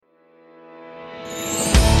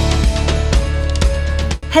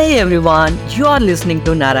Hey everyone, you are listening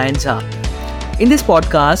to Narayan Jha. In this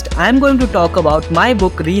podcast, I am going to talk about my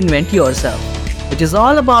book Reinvent Yourself, which is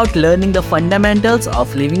all about learning the fundamentals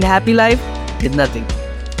of living a happy life with nothing.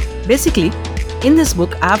 Basically, in this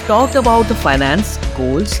book, I have talked about the finance,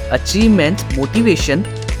 goals, achievements, motivation,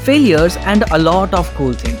 failures, and a lot of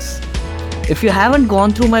cool things. If you haven't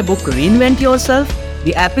gone through my book Reinvent Yourself,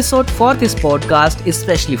 the episode for this podcast is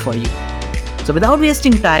specially for you. So without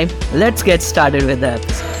wasting time, let's get started with the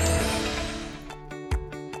episode.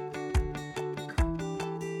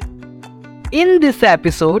 In this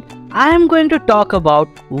episode, I am going to talk about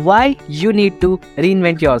why you need to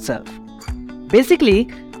reinvent yourself.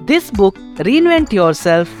 Basically, this book, Reinvent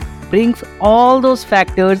Yourself, brings all those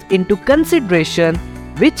factors into consideration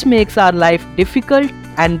which makes our life difficult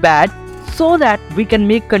and bad so that we can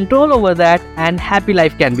make control over that and happy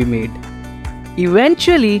life can be made.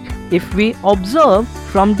 Eventually, if we observe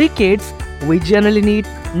from decades, we generally need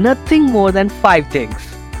nothing more than 5 things: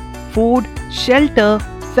 food, shelter,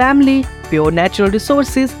 family, pure natural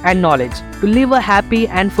resources, and knowledge to live a happy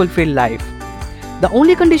and fulfilled life. The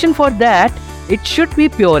only condition for that, it should be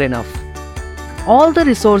pure enough. All the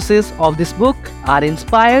resources of this book are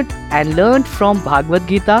inspired and learned from Bhagavad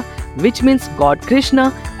Gita, which means God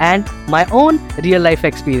Krishna, and my own real life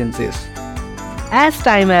experiences. As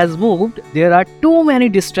time has moved, there are too many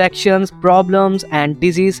distractions, problems, and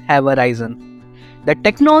disease have arisen. The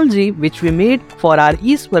technology which we made for our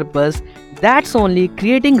ease purpose, that's only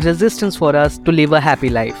creating resistance for us to live a happy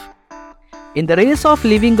life. In the race of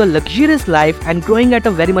living a luxurious life and growing at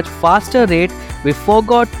a very much faster rate, we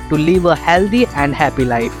forgot to live a healthy and happy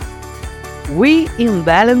life. We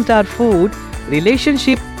imbalanced our food,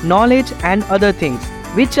 relationship, knowledge, and other things,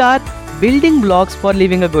 which are building blocks for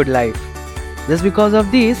living a good life. Just because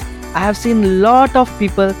of this, I have seen a lot of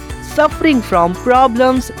people suffering from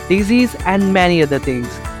problems, disease, and many other things.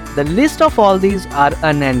 The list of all these are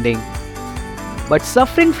unending. But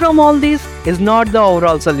suffering from all these is not the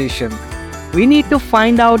overall solution. We need to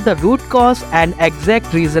find out the root cause and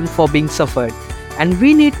exact reason for being suffered, and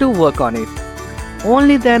we need to work on it.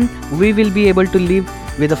 Only then we will be able to live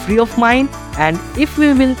with a free of mind, and if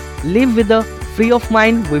we will live with a free of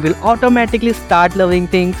mind, we will automatically start loving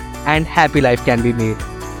things and happy life can be made.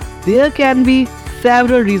 There can be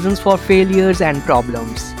several reasons for failures and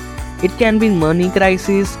problems. It can be money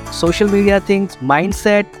crisis, social media things,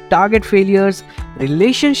 mindset, target failures,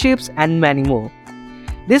 relationships, and many more.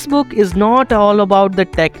 This book is not all about the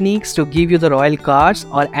techniques to give you the royal cars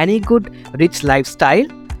or any good rich lifestyle,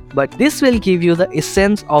 but this will give you the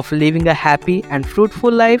essence of living a happy and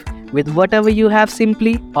fruitful life with whatever you have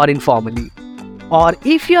simply or informally. Or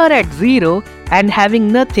if you are at zero and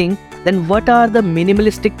having nothing, then what are the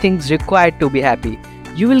minimalistic things required to be happy?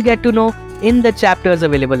 You will get to know in the chapters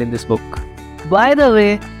available in this book. By the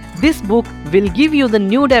way, this book will give you the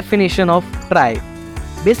new definition of try.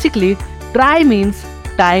 Basically, try means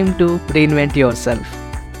time to reinvent yourself.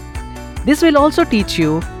 This will also teach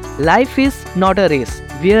you life is not a race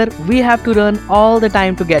where we have to run all the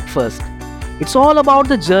time to get first. It's all about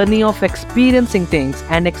the journey of experiencing things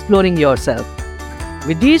and exploring yourself.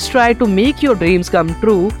 With these, try to make your dreams come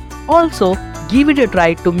true. Also, give it a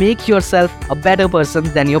try to make yourself a better person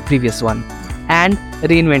than your previous one and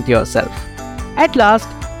reinvent yourself. At last,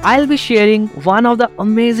 I'll be sharing one of the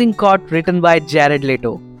amazing quotes written by Jared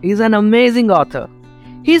Leto. He's an amazing author.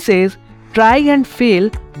 He says, "Try and fail,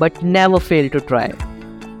 but never fail to try."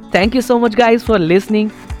 Thank you so much guys for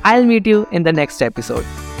listening. I'll meet you in the next episode.